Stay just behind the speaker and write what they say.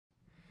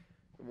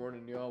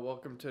Morning, y'all.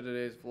 Welcome to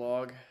today's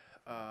vlog.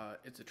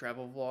 It's a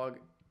travel vlog.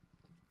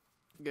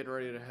 Getting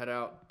ready to head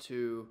out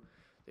to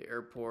the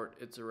airport.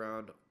 It's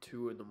around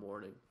 2 in the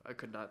morning. I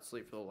could not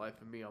sleep for the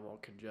life of me. I'm all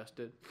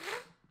congested.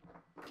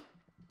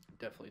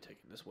 Definitely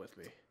taking this with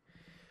me.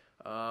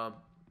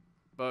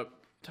 But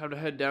time to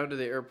head down to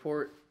the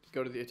airport.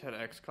 Go to the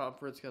A10X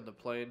conference. Get on the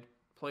plane.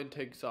 Plane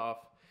takes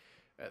off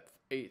at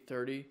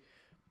 8:30.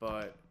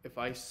 But if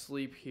I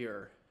sleep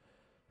here,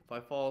 if I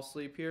fall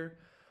asleep here,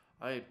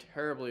 I am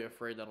terribly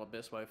afraid that I'll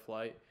miss my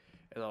flight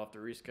and I'll have to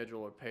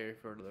reschedule or pay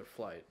for another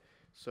flight.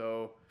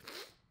 So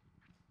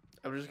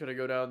I'm just going to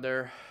go down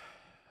there.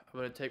 I'm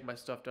going to take my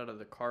stuff down to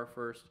the car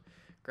first,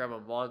 grab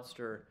a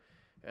Monster,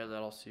 and then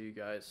I'll see you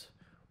guys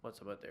once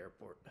I'm at the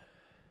airport.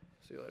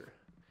 See you later.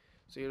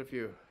 See you in a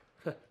few.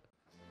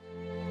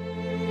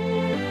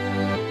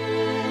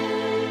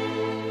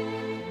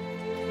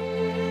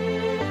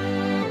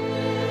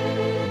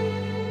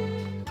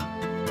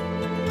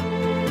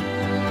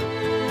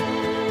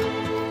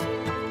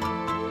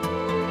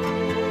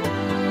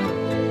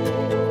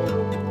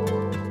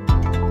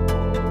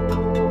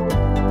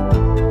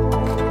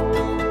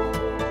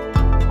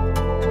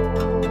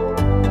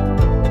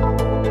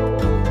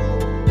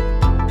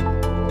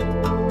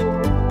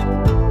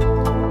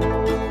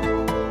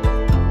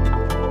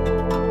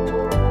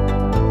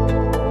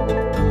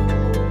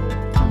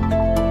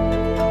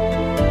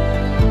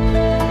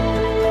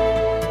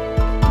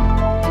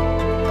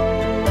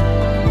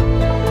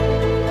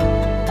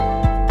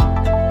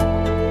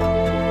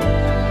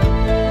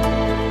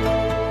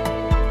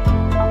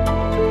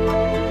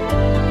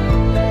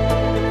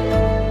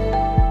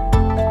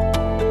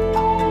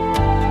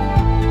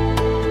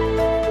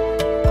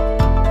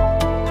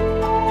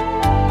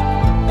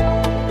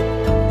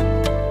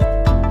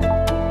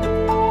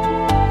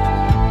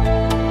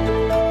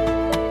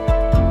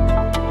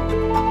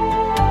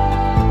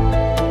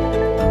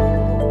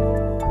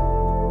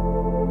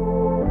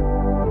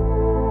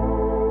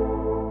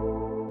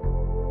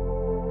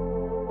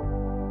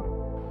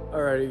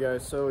 Alrighty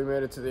guys, so we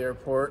made it to the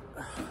airport.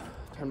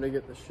 Time to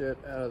get the shit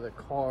out of the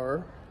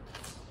car.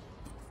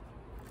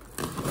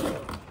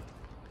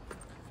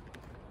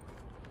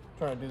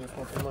 Trying to do this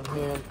with one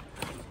hand.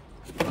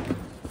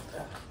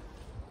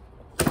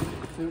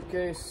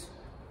 Suitcase.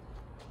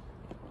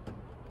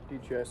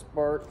 DJI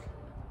Spark.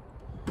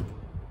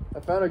 I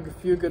found a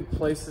few good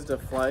places to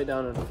fly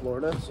down in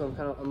Florida, so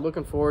I'm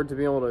looking forward to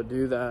being able to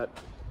do that.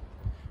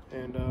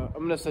 And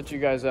I'm gonna set you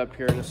guys up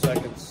here in a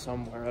second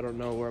somewhere. I don't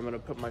know where I'm gonna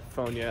put my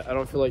phone yet. I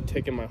don't feel like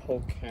taking my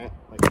whole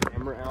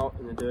camera out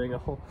and then doing a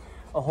whole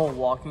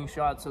walking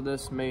shot. So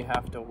this may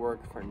have to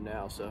work for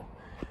now. So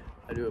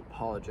I do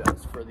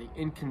apologize for the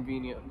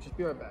inconvenience. Just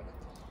be right back.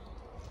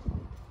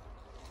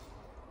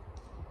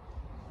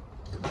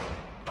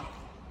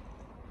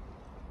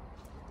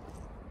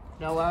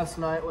 Now last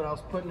night when I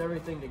was putting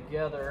everything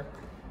together,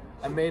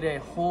 I made a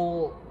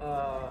whole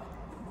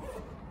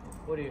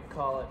what do you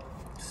call it?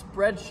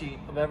 Spreadsheet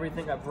of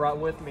everything I brought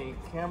with me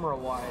camera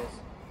wise,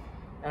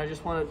 and I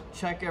just want to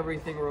check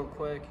everything real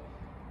quick.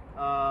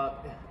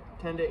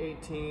 10 to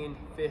 18,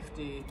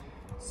 50,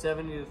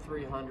 70 to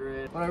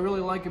 300. What I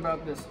really like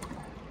about this,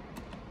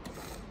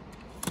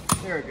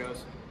 there it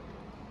goes.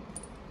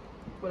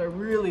 What I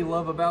really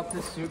love about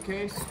this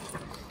suitcase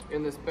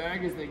and this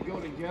bag is they go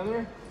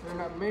together. They're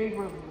not made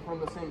from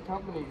the same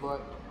company,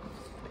 but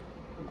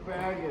the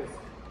bag is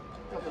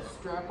got the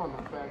strap on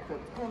the back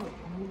that's kind of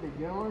pain to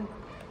get on.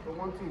 But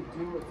once you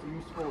do, it's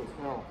useful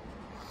as hell.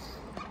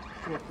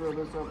 I'm gonna throw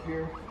this up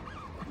here.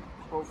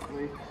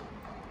 Hopefully,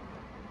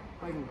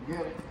 if I can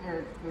get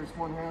it. There's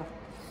one half.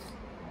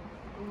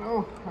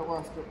 No, I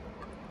lost it.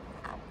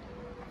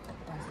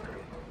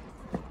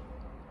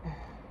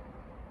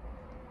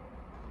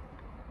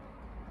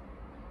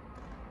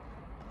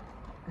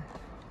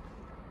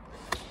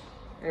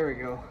 There we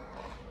go.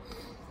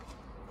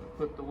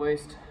 Put the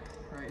waist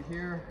right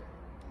here.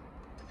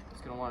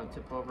 It's gonna want to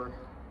tip over.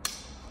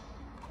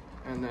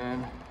 And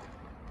then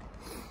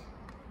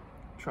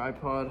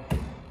tripod.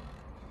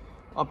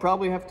 I'll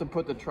probably have to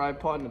put the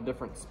tripod in a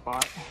different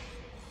spot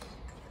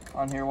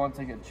on here once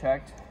I get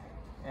checked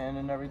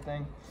and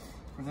everything.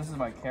 Because this is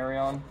my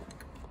carry-on.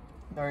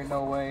 There ain't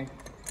no way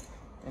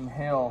in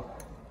hell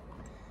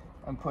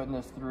I'm putting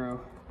this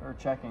through or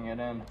checking it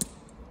in.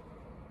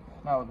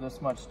 Not with this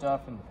much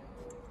stuff, and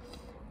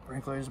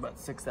frankly there's about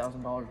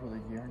 $6,000 worth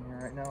of gear in here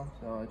right now,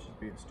 so it'd just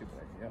be a stupid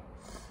idea.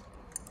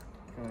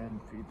 Go ahead and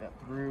feed that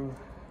through.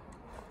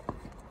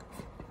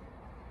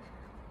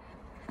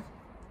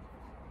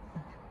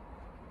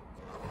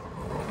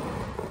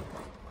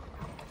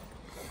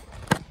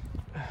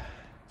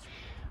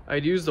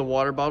 I'd use the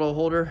water bottle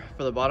holder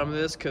for the bottom of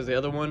this because the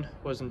other one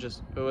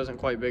wasn't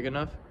quite big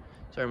enough.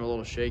 So I'm a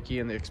little shaky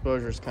and the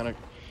exposure is kind of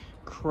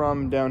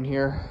crumbed down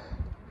here.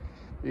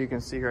 You can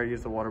see here I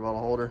use the water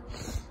bottle holder.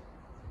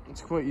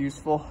 It's quite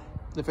useful.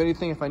 If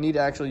anything, if I need to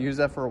actually use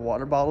that for a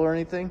water bottle or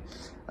anything,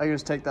 I can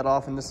just take that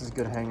off and this is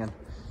good hanging.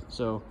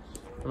 So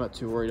I'm not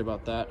too worried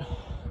about that.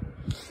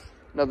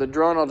 Now the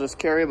drone I'll just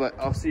carry, but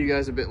I'll see you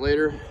guys a bit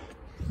later.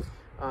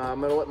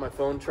 I'm gonna let my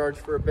phone charge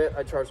for a bit.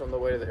 I charged on the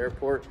way to the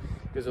airport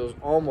because it was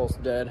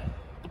almost dead.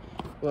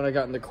 When I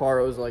got in the car,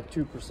 it was like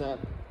 2%.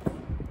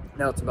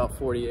 Now it's about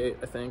 48,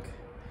 I think.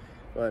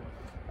 But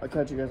I'll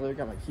catch you guys later.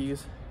 Got my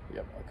keys.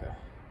 Yep,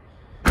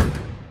 okay.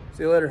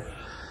 See you later.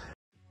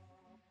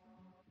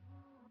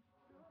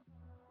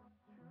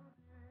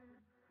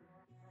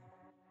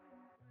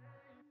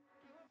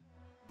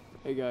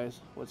 Hey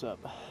guys, what's up?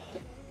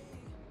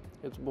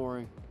 It's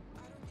boring.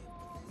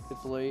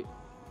 It's late.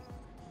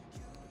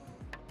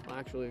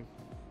 Actually,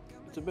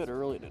 it's a bit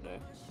early today.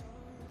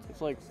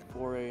 It's like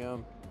 4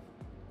 a.m.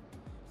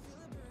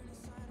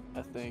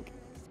 I think.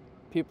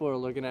 People are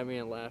looking at me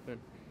and laughing.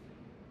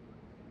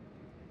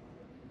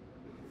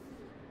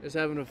 Just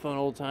having a fun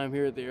old time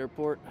here at the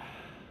airport.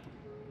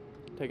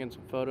 Taking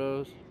some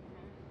photos.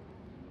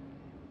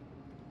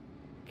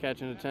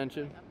 Catching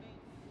attention.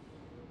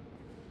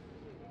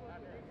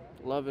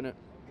 Loving it.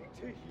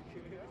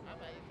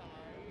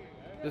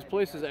 This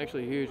place is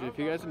actually huge. If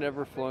you guys have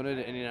never flown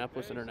into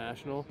Indianapolis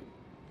International,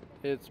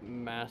 it's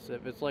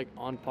massive. It's like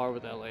on par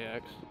with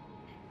LAX,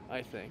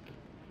 I think.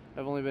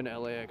 I've only been to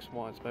LAX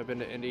once, but I've been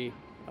to Indy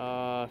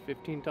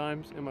 15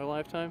 times in my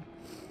lifetime.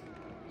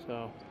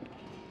 So,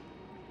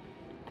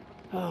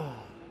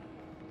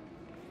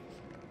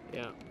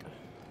 yeah.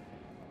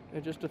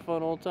 It's just a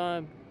fun old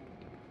time.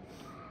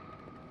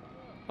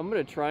 I'm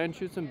gonna try and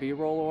shoot some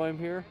B-roll while I'm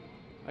here.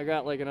 I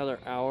got like another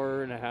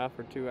hour and a half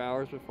or 2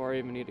 hours before I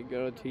even need to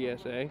go to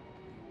TSA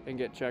and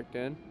get checked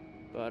in.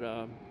 But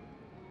I'm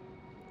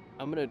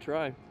gonna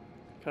try,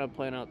 kind of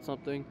plan out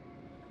something,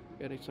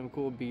 getting some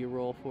cool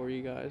B-roll for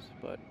you guys.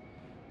 But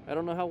I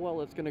don't know how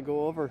well it's gonna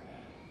go over.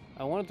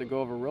 I want it to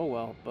go over real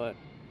well, but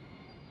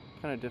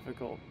kind of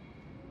difficult.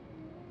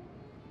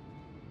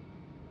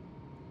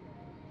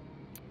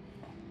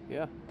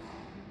 Yeah,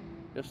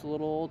 just a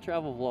little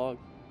travel vlog.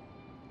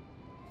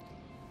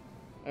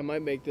 I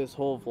might make this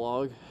whole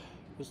vlog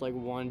just like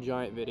one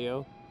giant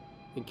video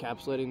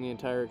encapsulating the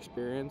entire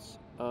experience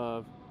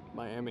of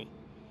Miami,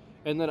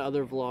 and then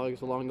other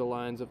vlogs along the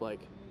lines of like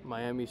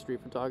Miami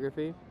street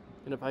photography.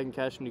 And if I can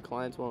catch any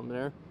clients while I'm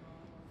there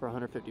for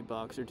 150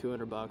 bucks or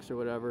 200 bucks or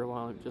whatever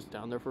while I'm just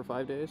down there for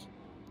 5 days,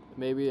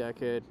 maybe I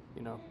could,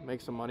 you know,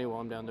 make some money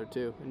while I'm down there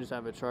too and just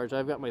have it charged.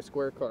 I've got my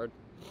Square card.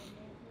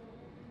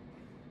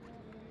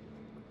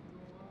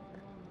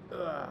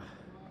 Ugh.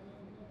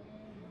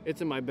 It's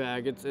in my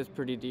bag. It's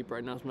pretty deep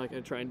right now, so I'm not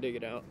gonna try and dig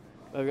it out.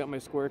 I've got my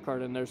Square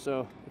card in there,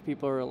 so if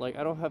people are like,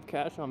 I don't have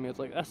cash on me, it's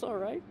like, that's all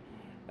right.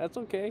 That's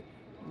okay.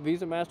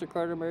 Visa,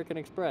 MasterCard, American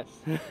Express.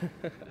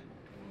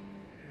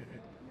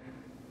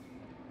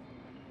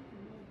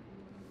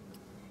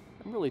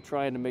 I'm really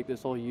trying to make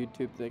this whole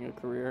YouTube thing a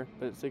career,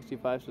 but at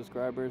 65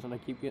 subscribers and I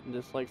keep getting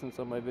dislikes on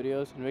some of my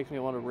videos, it makes me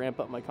want to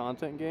ramp up my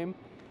content game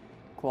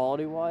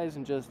quality-wise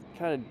and just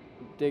kind of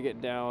dig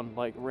it down,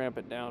 like ramp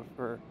it down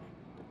for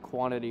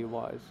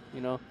quantity-wise,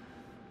 you know?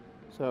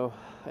 So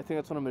I think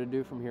that's what I'm going to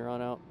do from here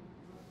on out.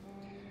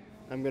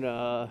 I'm going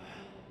to,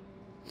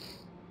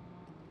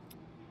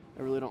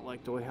 I really don't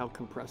like the way how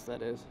compressed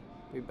that is.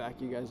 Let me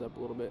back you guys up a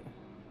little bit.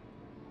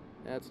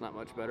 That's not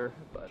much better,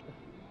 but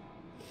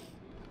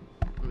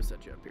let me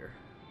set you up here.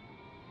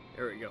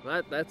 There we go.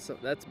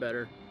 That's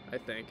better, I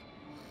think.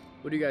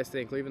 What do you guys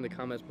think? Leave in the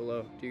comments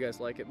below. Do you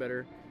guys like it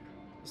better?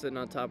 Sitting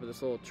on top of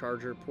this little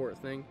charger port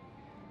thing.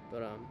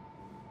 But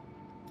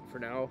for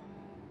now,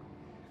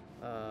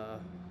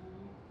 I'm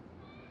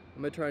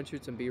gonna try and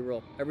shoot some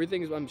B-roll.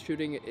 Everything I'm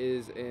shooting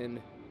is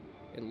in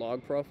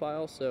log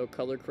profile, so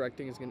color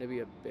correcting is gonna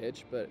be a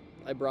bitch. But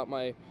I brought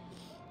my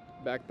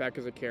backpack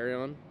as a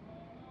carry-on,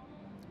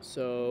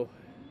 so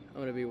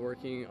I'm gonna be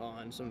working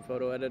on some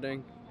photo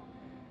editing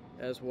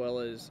as well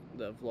as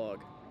the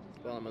vlog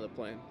while I'm on the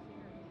plane.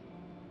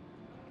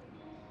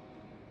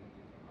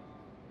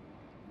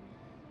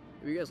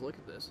 If you guys look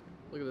at this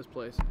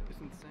place. It's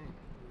insane.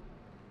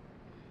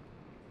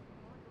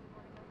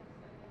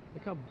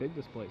 Look how big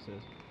this place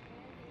is.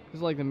 This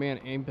is like the man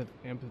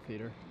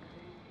amphitheater.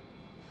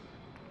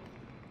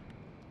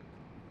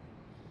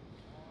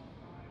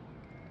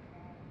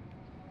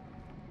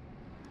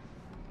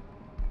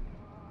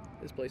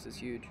 This place is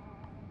huge.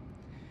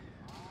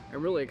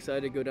 I'm really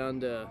excited to go down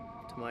to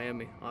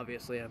Miami.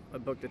 Obviously, I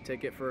booked a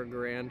ticket for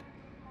 $1,000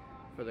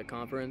 for the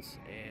conference,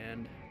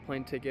 and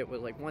plane ticket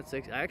was like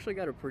 $160. I actually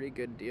got a pretty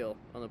good deal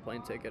on the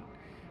plane ticket.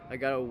 I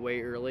got it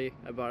way early.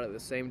 I bought it the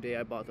same day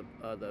I bought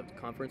the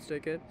conference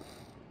ticket,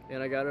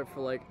 and I got it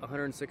for like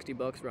 160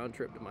 bucks round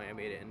trip to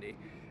Miami to Indy.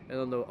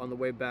 And on the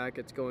way back,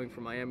 it's going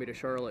from Miami to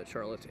Charlotte,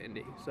 Charlotte to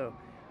Indy. So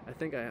I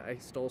think I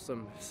stole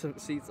some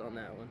seats on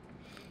that one.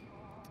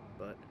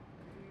 But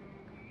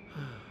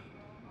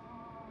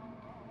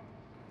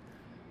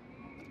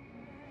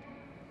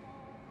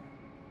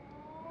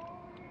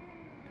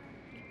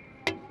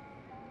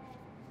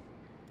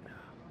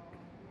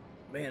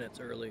man, it's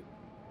early.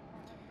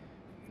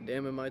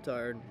 Damn, am I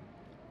tired.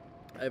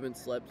 I haven't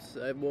slept.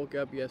 I woke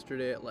up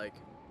yesterday at like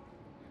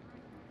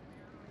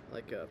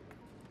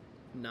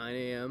 9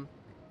 a.m.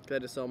 I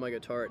had to sell my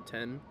guitar at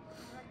 10.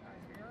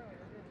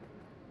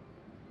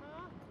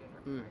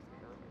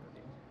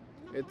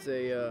 It's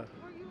a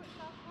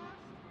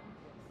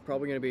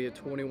probably gonna be a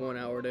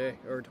 21-hour day,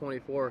 or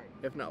 24,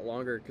 if not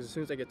longer, because as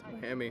soon as I get to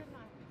Miami,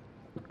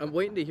 I'm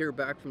waiting to hear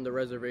back from the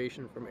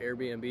reservation from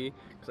Airbnb,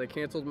 because I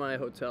canceled my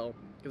hotel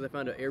because I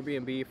found an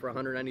Airbnb for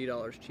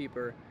 $190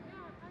 cheaper,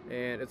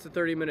 and it's a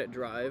 30-minute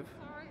drive,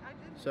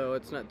 so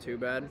it's not too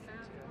bad.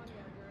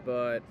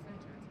 But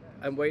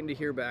I'm waiting to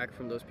hear back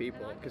from those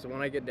people, because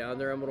when I get down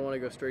there, I'm gonna want to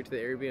go straight to the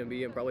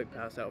Airbnb and probably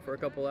pass out for a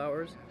couple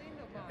hours.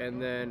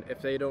 And then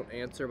if they don't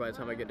answer by the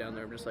time I get down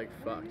there, I'm just like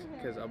fucked,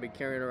 because I'll be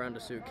carrying around a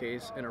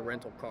suitcase and a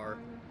rental car.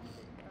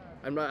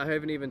 I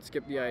haven't even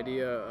skipped the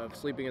idea of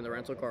sleeping in the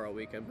rental car all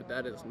weekend, but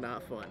that is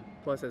not fun.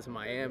 Plus it's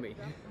Miami.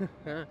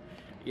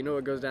 You know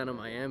what goes down in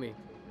Miami.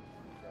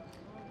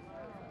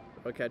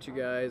 I'll catch you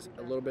guys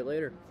a little bit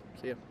later.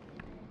 See ya.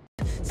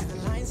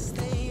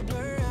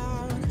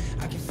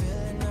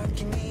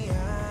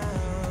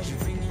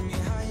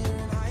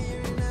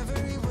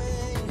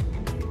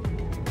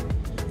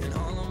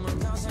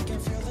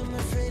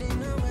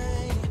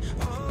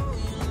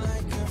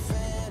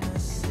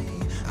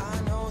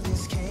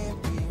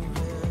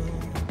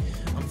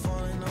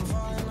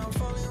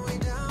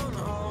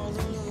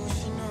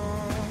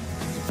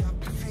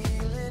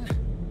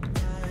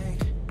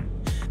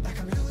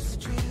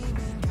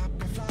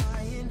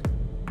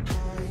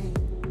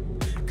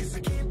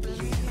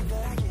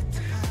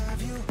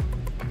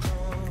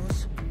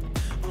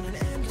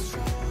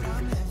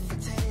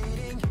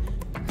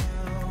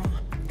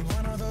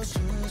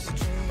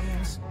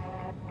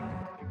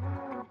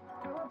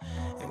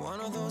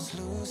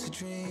 Lucid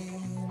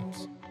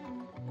dreams.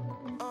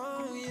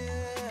 Oh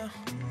yeah.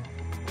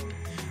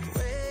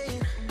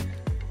 Wait,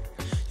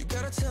 you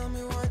gotta tell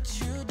me what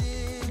you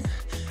did.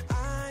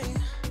 I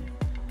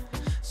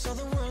saw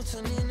the world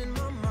turning in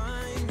my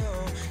mind.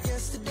 Oh,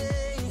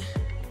 yesterday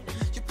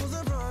you pulled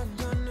the rug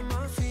under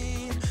my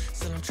feet.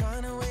 Still I'm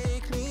trying to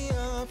wake me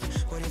up.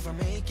 What if I'm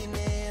making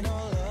it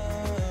all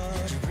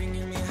up? You're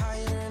bringing me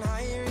higher and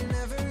higher in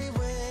every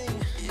way.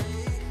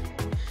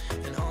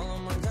 Yeah. And all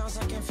of my doubts,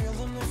 I can feel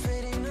them, they're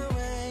fading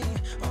away.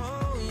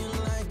 Oh, you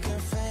like a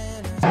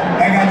fantasy.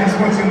 That guy just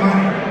wants your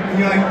money. And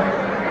you're like,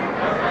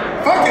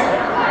 fuck it.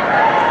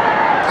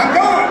 I'm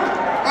going.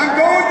 I'm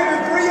going to the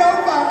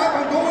 305.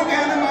 I'm going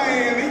down to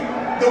Miami.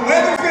 The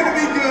weather's going to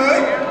be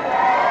good.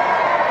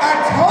 I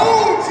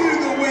told you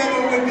the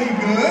weather would be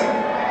good.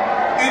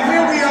 And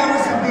here we are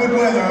with some good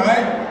weather, all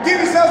right? Give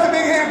yourselves a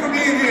big hand for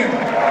being here.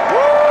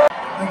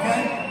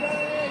 Okay?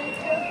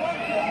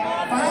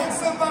 Find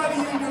somebody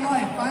in your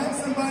life. Find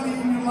somebody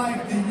in your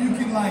life that you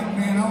can like,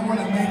 man, I want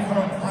to make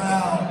her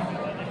proud.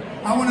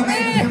 I want to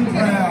make him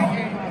proud.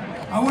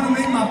 I want to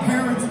make my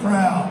parents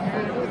proud.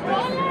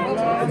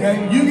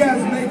 Okay? You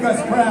guys make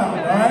us proud,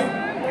 all right?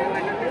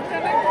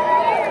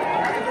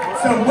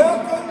 So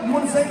welcome. You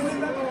want to say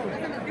anything?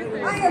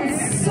 I am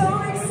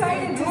so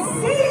excited to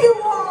see you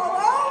all.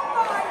 Oh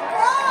my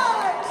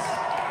gosh.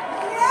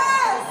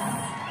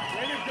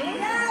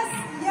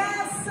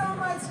 Yes, so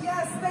much.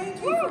 Yes,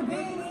 thank you for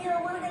being here.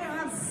 We're going to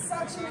have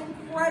such an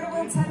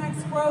incredible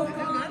 10X growth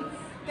con.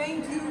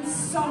 Thank you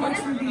so much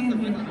for being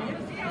here.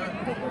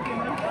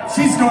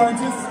 She's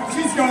gorgeous.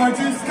 She's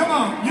gorgeous. Come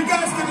on. You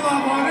guys can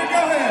love on her.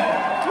 Go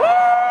ahead. Okay.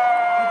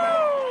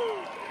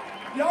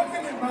 Y'all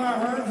can admire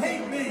her.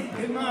 Hate me.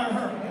 Admire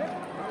her.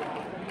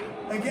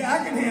 Okay, I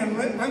can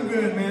handle it. I'm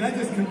good, man. I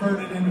just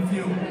converted into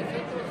fuel.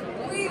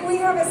 We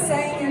have a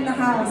saying in the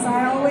house.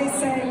 I always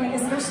say,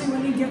 especially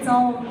when he gets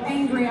all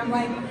angry, I'm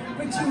like,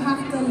 but you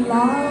have to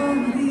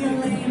love the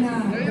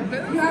Elena.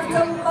 You have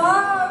to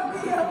love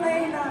the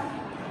Elena.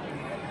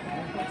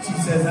 She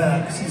says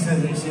that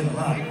shit a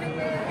lot.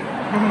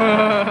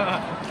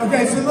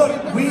 Okay, so look,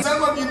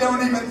 some of you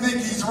don't even think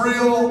he's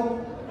real.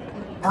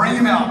 Bring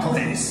him out,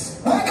 please.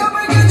 I got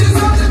my good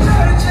news on the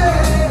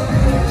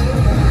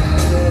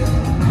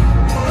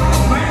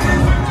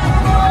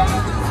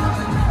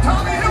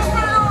Tommy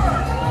Hilfiger!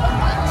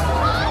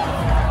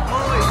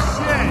 Holy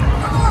shit!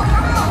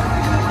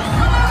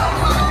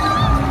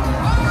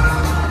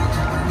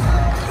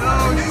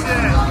 Oh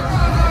shit!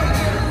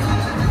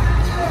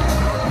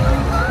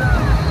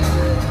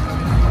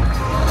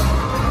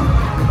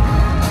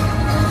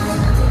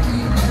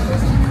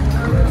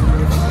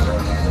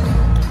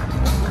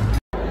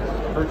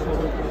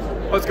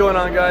 What's going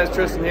on, guys?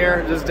 Tristan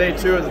here. This is day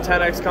 2 of the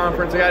 10X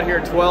conference. I got here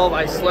at 12.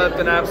 I slept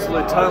an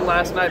absolute ton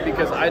last night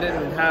because I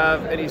didn't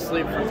have any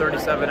sleep for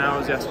 37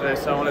 hours yesterday,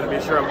 so I wanted to be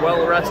sure I'm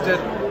well rested.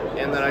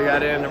 And then I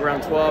got in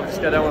around 12,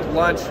 just got done with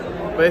lunch.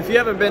 But if you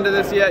haven't been to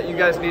this yet, you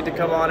guys need to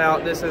come on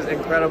out. This is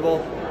incredible.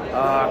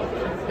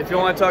 If you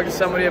want to talk to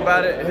somebody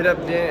about it, hit up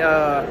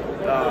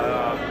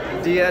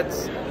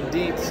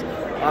Deets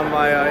on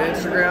my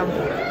Instagram.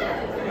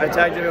 I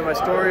tagged him in my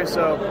story,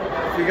 so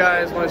if you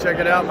guys want to check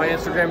it out, my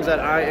Instagram is at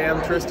I am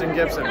Tristan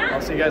Gibson.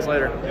 I'll see you guys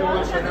later.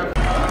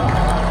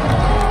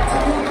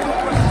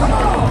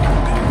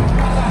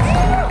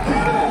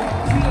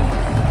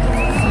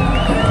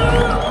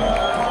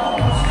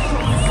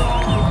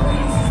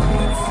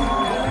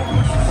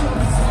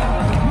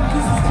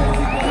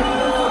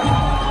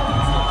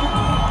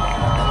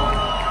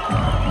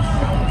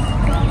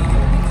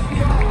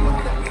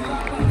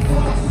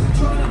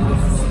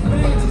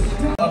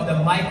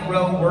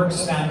 Micro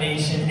Works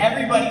Foundation.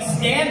 Everybody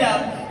stand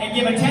up and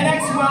give a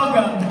 10X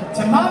welcome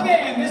to my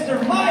man,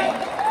 Mr. Mike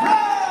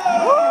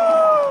Rowe!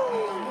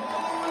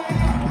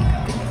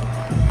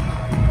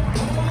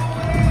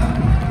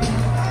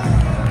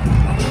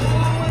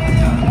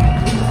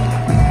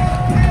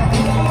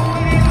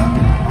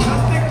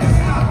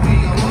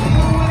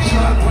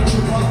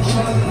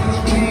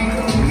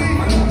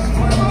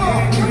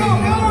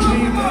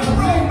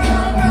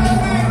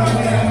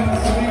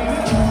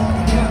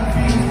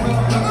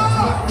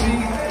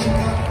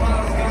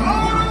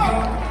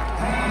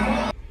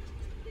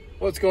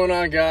 What's going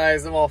on,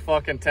 guys? I'm all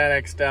fucking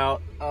 10x'd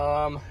out.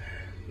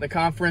 The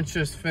conference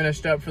just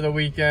finished up for the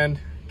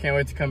weekend. Can't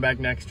wait to come back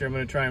next year. I'm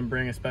gonna try and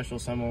bring a special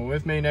someone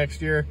with me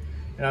next year,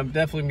 and I'm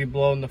definitely gonna be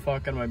blowing the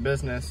fuck out of my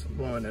business,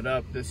 blowing it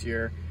up this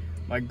year.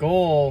 My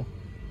goal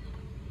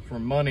for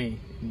money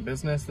in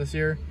business this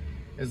year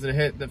is to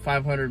hit the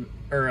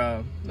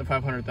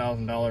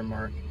 $500,000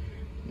 mark.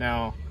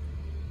 Now,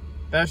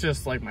 that's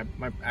just like my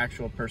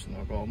actual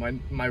personal goal.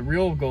 My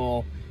real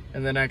goal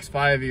in the next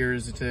 5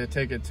 years to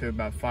take it to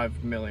about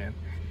 5 million.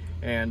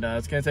 And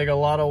it's gonna take a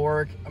lot of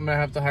work. I'm gonna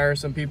have to hire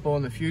some people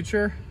in the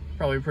future,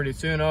 probably pretty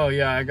soon. Oh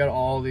yeah, I got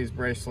all these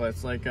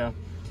bracelets, like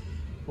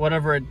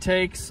whatever it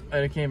takes.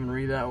 I can't even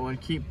read that one.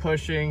 Keep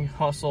pushing,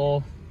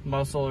 hustle,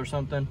 muscle or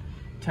something.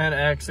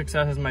 10X,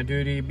 success is my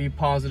duty, be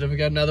positive. I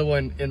got another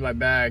one in my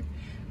bag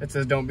that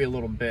says don't be a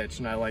little bitch,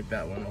 and I like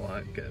that one a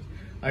lot because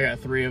I got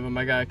 3 of them.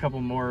 I got a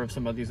couple more of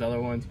some of these other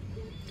ones.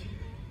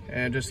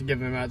 And just to give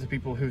them out to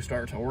people who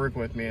start to work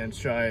with me and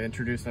try to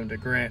introduce them to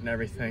Grant and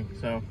everything.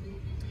 So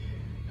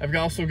I've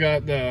also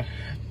got the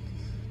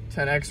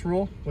 10X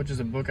rule, which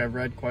is a book I've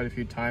read quite a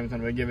few times.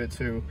 I'm gonna give it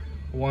to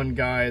one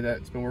guy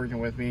that's been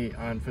working with me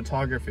on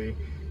photography.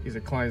 He's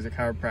a client, he's a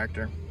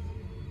chiropractor.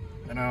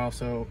 And I'm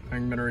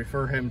gonna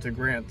refer him to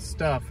Grant's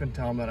stuff and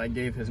tell him that I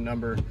gave his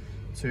number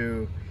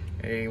to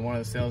one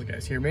of the sales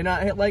guys here. May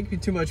not like you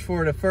too much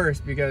for it at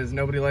first because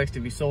nobody likes to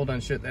be sold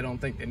on shit they don't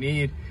think they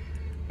need.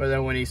 But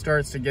then when he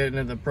starts to get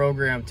into the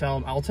program,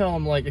 I'll tell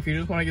him, like, if you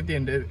just want to get the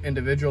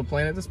individual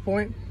plan at this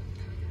point,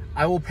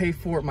 I will pay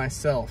for it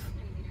myself.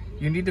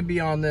 You need to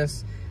be on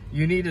this.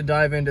 You need to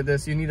dive into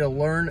this. You need to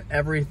learn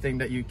everything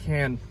that you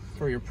can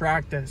for your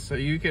practice so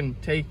you can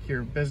take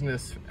your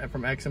business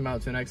from X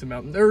amount to an X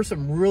amount. And there are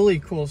some really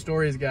cool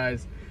stories,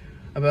 guys,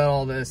 about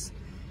all this.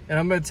 And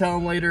I'm going to tell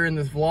him later in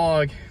this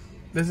vlog.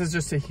 This is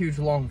just a huge,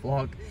 long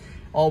vlog.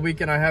 All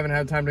weekend I haven't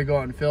had time to go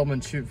out and film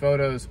and shoot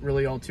photos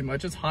really all too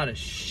much. It's hot as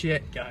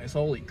shit, guys.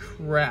 Holy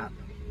crap.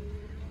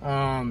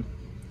 So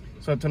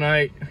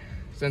tonight,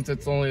 since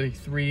it's only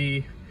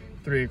 3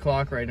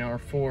 o'clock right now, or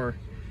 4,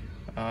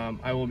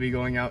 I will be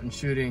going out and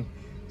shooting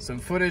some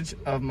footage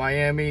of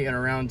Miami and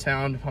around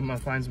town. I'm gonna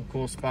find some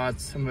cool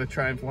spots. I'm gonna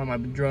try and fly my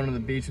drone on the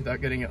beach without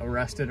getting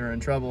arrested or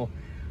in trouble.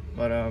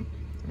 But I'm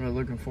really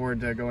looking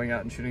forward to going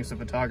out and shooting some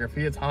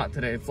photography. It's hot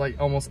today. It's like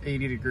almost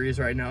 80 degrees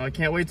right now. I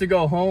can't wait to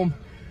go home.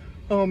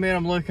 Oh man,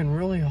 I'm looking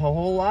really a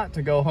whole lot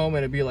to go home and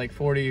it'd be like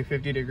 40 or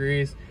 50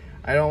 degrees.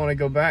 I don't want to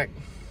go back.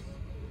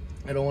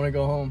 I don't want to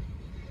go home,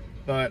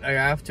 but I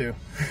have to.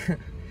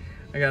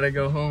 I gotta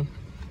go home.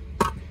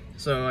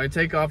 So I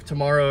take off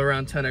tomorrow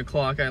around 10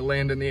 o'clock. I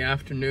land in the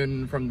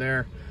afternoon, and from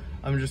there,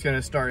 I'm just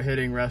gonna start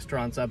hitting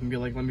restaurants up and be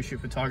like, let me shoot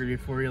photography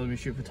for you, let me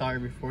shoot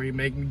photography for you,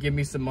 give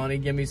me some money,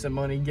 give me some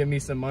money, give me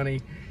some money,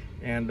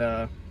 and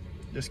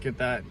just get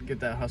that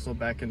hustle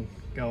back and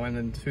going.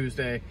 And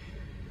Tuesday,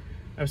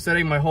 I'm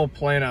setting my whole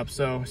plan up,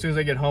 so as soon as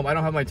I get home, I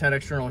don't have my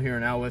 10X journal here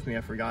now with me,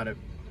 I forgot it.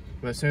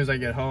 But as soon as I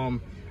get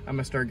home, I'm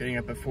gonna start getting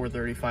up at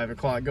 4:30, 5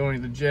 o'clock,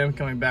 going to the gym,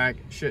 coming back,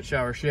 shit,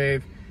 shower,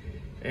 shave,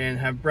 and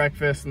have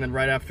breakfast. And then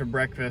right after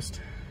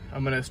breakfast,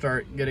 I'm gonna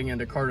start getting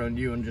into Cardone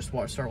and just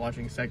start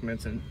watching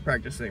segments and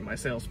practicing my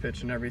sales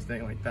pitch and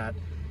everything like that.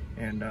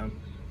 And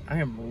I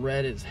am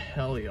red as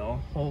hell, y'all.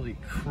 Holy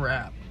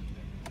crap.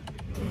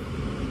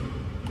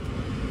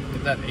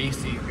 Get that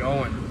AC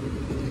going.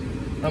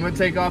 I'm gonna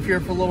take off here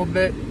for a little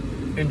bit.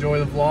 Enjoy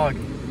the vlog.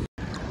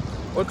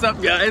 What's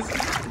up, guys?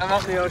 I'm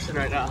out in the ocean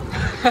right now.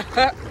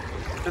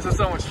 This is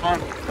so much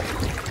fun.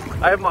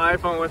 I have my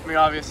iPhone with me,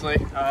 obviously,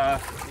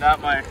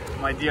 not my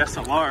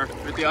DSLR,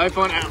 but the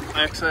iPhone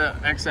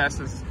XS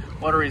is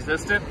water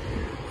resistant,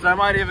 so I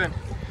might even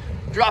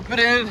drop it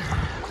in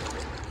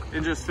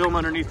and just film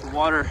underneath the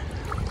water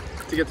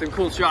to get some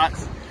cool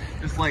shots,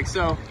 just like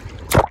so.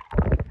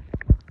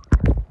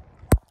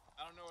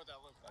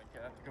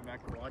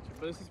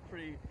 But this is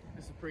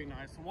pretty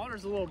nice. The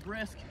water's a little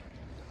brisk.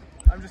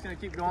 I'm just gonna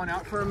keep going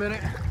out for a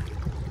minute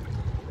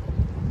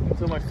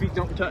until my feet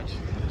don't touch.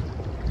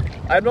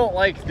 I don't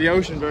like the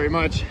ocean very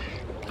much.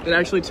 It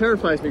actually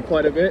terrifies me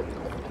quite a bit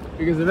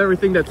because of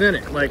everything that's in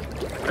it. Like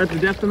at the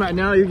depth I'm at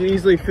now, you can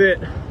easily fit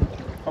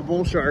a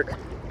bull shark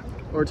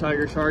or a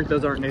tiger shark.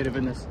 Those aren't native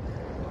in this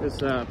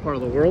part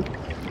of the world.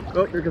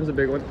 Oh, here comes a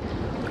big one.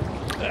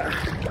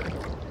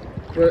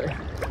 But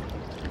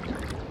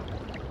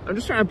I'm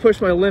just trying to push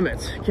my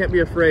limits. Can't be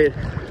afraid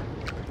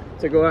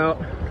to go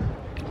out.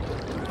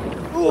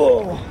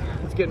 Oh,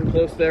 it's getting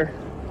close there.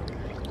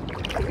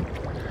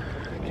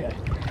 Okay.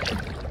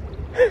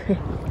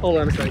 Hold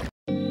on a second.